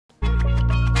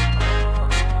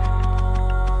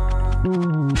Let's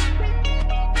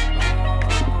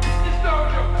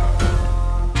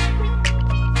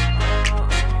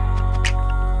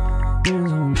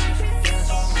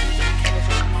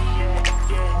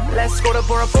go to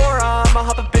Bora Bora. I'ma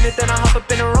hop up in it, then I hop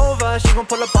up in her Rover. She gon'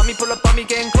 pull up on me,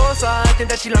 getting closer. I think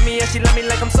that she love me, yeah, she love me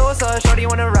like I'm Sosa. Shorty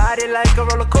wanna ride it like a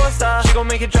roller coaster. She gon'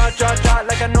 make it drop, drop, drop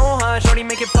like I know her. Shorty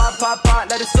make it pop, pop,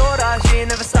 pop like a soda. She ain't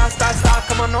never stop, stop, stop,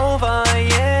 come on over,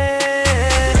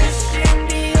 yeah. Christian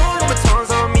Dior, no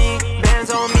batons on me,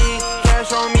 bands on me,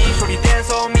 cash on me. Shorty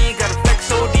dance on me, got a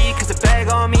flex OD, cause the bag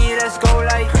on me. Let's go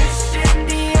like Christian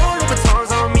Dior, no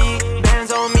batons on me,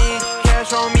 bands on me,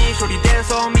 cash on me. Shorty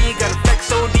dance on me, got a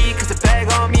flex OD, cause the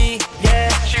bag on me, yeah.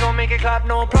 She gon' make it clap,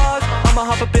 no applause. I'ma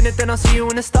hop up in it, then I'll see you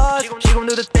in the stars. She gon'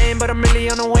 do the thing, but I'm really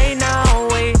on the way now.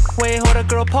 Wait, hold up,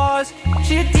 girl, pause.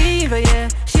 She a diva, yeah.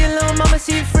 She a little mama,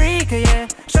 she a freak, yeah.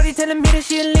 Shorty telling me that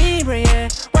she a Libra, yeah.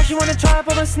 Why she wanna try up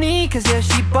on my sneakers, yeah.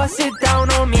 She bust it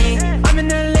down on me. I'm in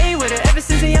LA with her, ever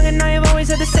since a young and I have always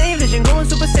had the same vision. Going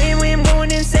super same way, I'm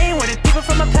going insane with it. People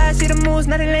from my past see the moves,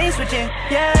 not in lane switching,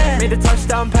 yeah. Made a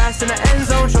touchdown pass in the end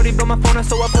zone. Shorty blow my phone up,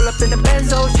 so I pull up in the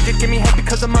Benzo. She just give me head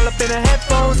because I'm all up in her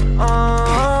headphones.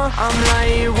 I'm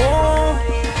like, whoa,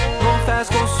 go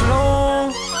fast, go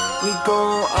slow. We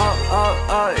go up, up,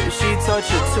 up, she touch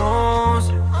your toes.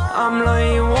 I'm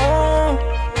like, whoa,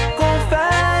 go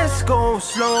fast, go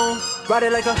slow. Ride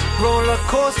it like a roller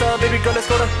coaster. Baby girl, let's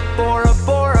go to Bora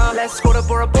Bora. Let's go to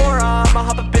Bora Bora. I'ma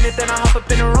hop up in it, then I hop up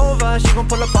in her Rover. She gon'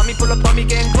 pull up on me,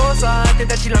 getting closer. I think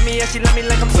that she love me, yeah, she love me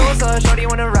like I'm Sosa. Shorty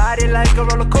wanna ride it like a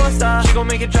roller coaster. She gon'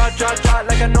 make it drop, drop, drop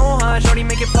like I know her. Shorty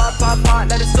make it pop, pop, pop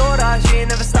like a soda. She ain't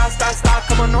never stop, stop, stop,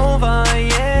 come on over,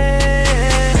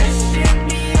 yeah. Christian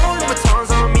Dior, no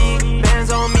batons on me,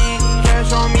 bands on me,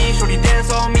 cash on me. Shorty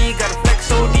dance on me, got a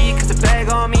flex OD, cause the bag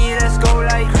on me. Let's go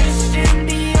like Christian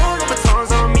Dior, no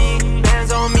batons on me,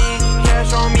 bands on me,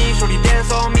 cash on me. Shorty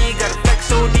dance on me, got a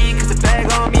flex OD, cause the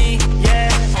bag on me, yeah.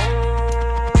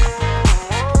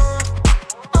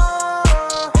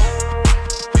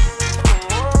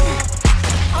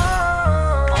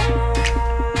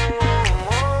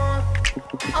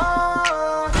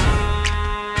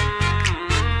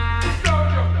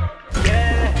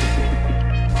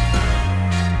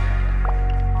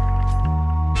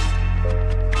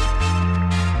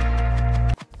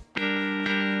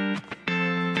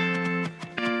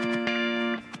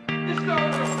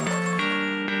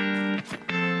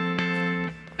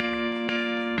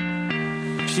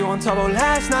 She won't talk about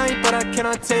last night, but I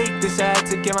cannot take this. I had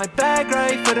to get my bag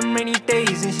right for them rainy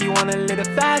days. And she wanna live a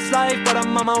fast life, but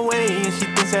I'm on my way. And she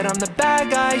thinks that I'm the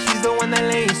bad guy, she's the one that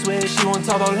lays with. She won't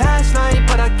talk about last night,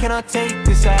 but I cannot take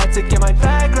this. I had to get my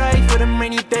bag right for them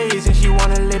rainy days. And she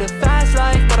wanna live a fast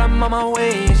life, but I'm on my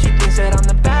way. And she thinks that I'm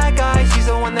the bad guy, she's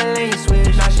the one that lays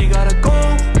with. Now she gotta go,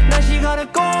 now she gotta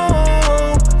go.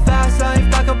 Fast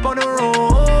life, back up on the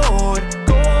road.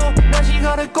 Go, now she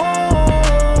gotta go.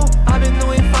 I've been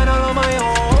doing fine all on my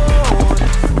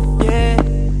own, yeah.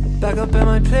 Back up at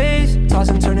my place,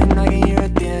 tossing, turning, I can hear a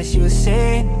thing that she was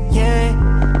saying, yeah.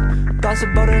 Thoughts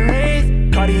about a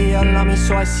wraith, Cartier all on me,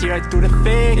 so I see right through the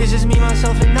fake. It's just me,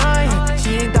 myself, and I.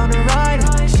 She ain't down to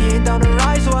ride, she ain't down to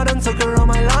ride, so I done took her all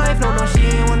my life. No, no, she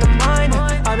ain't one of mine.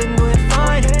 I've been doing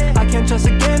fine, I can't trust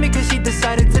again because she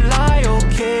decided to lie,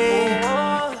 okay.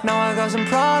 Now I got some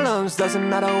problems, doesn't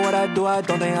matter what I do, I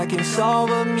don't think I can solve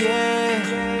them,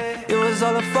 yeah. It was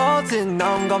all her fault and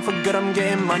now I'm gone for good, I'm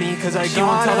getting money cause I got her. She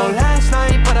won't talk about last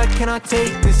night, but I cannot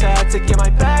take this. I had to get my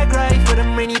bag right for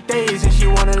them rainy days. And she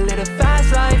wanna live a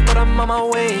fast life, but I'm on my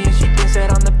way. And she thinks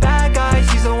that I'm the bad guy,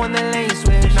 she's the one that lays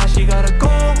with. Now she gotta go,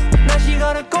 now she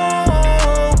gotta go.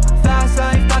 Fast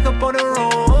life, back up on the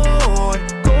road.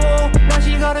 Go, now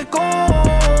she gotta go.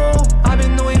 I've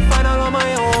been doing fine all on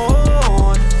my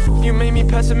own. You made me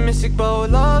pessimistic about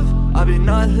love. I've been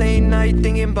up late night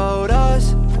thinking about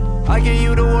us. I give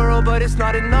you the world, but it's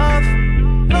not enough.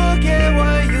 Look at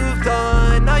what you've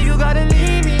done, now you gotta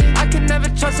leave me. I can never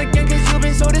trust again cause you've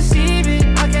been so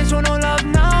deceiving. I can't show no love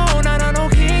now, nah, no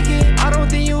kicking. I don't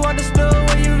think you understood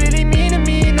what you really mean to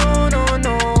me, no, no,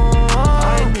 no.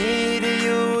 I needed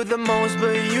you the most,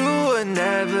 but you were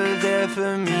never there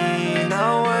for me.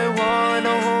 Now I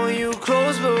wanna hold you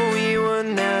close, but we were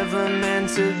never meant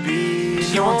to be.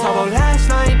 She won't talk about last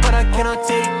night, but I cannot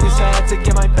take this. I had to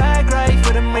get my bag right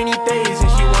for them rainy days. And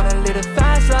she wanna live a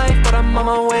fast life, but I'm on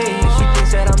my way.